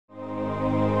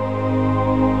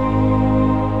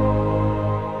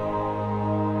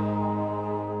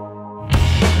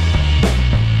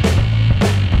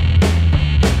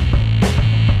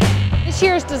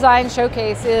Design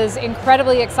Showcase is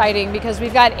incredibly exciting because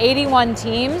we've got 81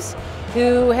 teams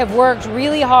who have worked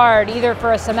really hard either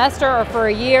for a semester or for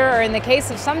a year, or in the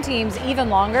case of some teams even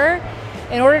longer,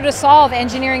 in order to solve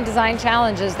engineering design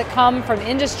challenges that come from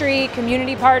industry,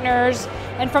 community partners,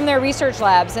 and from their research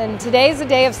labs. And today's a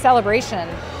day of celebration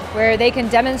where they can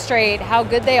demonstrate how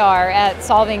good they are at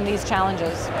solving these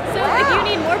challenges. So if you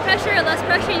need more pressure or less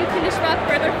pressure, you can just rock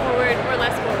further forward or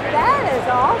less forward. That is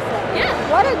awesome.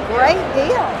 Yeah. What a great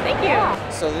deal. Thank you. Yeah.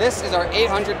 So this is our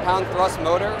 800-pound thrust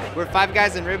motor. We're 5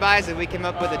 guys in ribeyes, and we came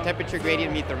up with a temperature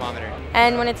gradient meat thermometer.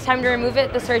 And when it's time to remove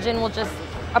it, the surgeon will just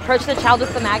approach the child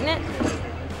with the magnet,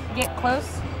 get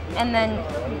close, and then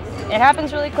it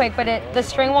happens really quick, but the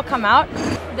string will come out.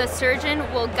 The surgeon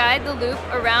will guide the loop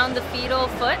around the fetal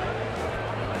foot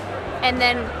and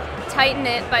then tighten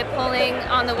it by pulling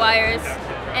on the wires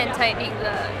and tightening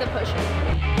the pusher.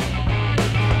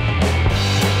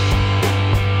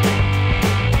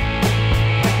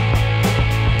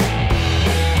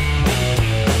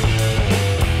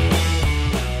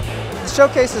 The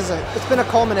showcase it's been a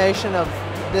culmination of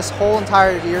this whole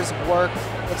entire year's work.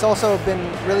 It's also been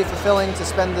really fulfilling to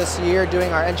spend this year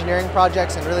doing our engineering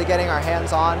projects and really getting our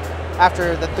hands on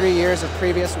after the 3 years of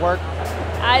previous work.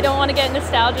 I don't want to get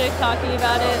nostalgic talking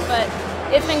about it, but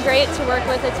it's been great to work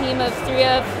with a team of 3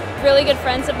 really good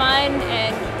friends of mine,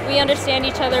 and we understand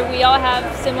each other. We all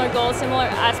have similar goals, similar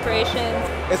aspirations.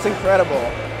 It's incredible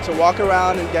to walk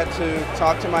around and get to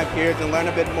talk to my peers and learn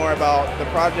a bit more about the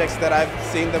projects that I've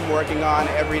seen them working on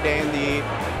every day in the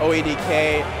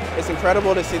OEDK. It's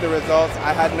incredible to see the results.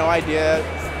 I had no idea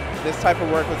this type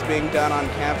of work was being done on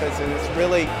campus, and it's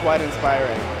really quite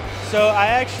inspiring. So I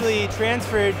actually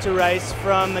transferred to Rice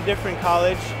from a different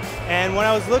college, and when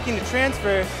I was looking to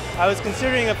transfer, I was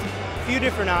considering a few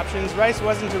different options. Rice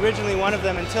wasn't originally one of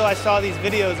them until I saw these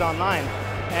videos online.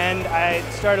 And I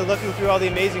started looking through all the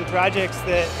amazing projects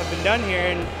that have been done here,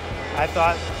 and I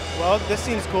thought, well, this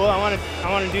seems cool. I want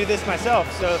to do this myself.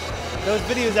 So those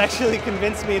videos actually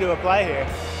convinced me to apply here.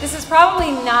 This is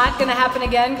probably not going to happen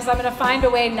again because I'm going to find a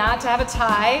way not to have a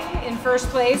tie in first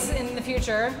place in the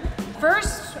future.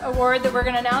 First award that we're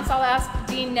going to announce, I'll ask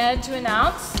Dean Ned to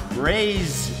announce.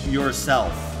 Braze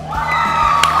yourself.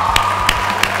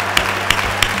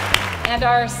 And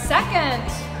our second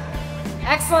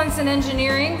Excellence in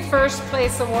Engineering first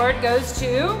place award goes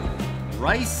to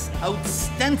Rice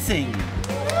Outstenting.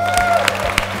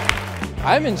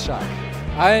 I'm in shock.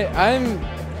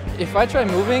 If I try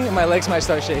moving, my legs might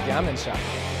start shaking. I'm in shock.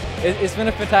 It's been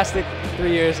a fantastic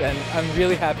 3 years, and I'm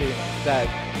really happy that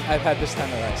I've had this time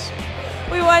at Rice.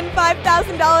 We won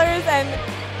 $5,000,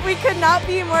 and we could not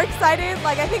be more excited.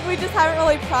 I think we just haven't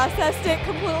really processed it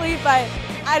completely, but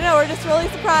I don't know, we're just really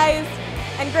surprised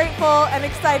and grateful and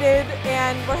excited,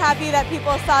 and we're happy that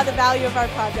people saw the value of our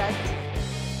project.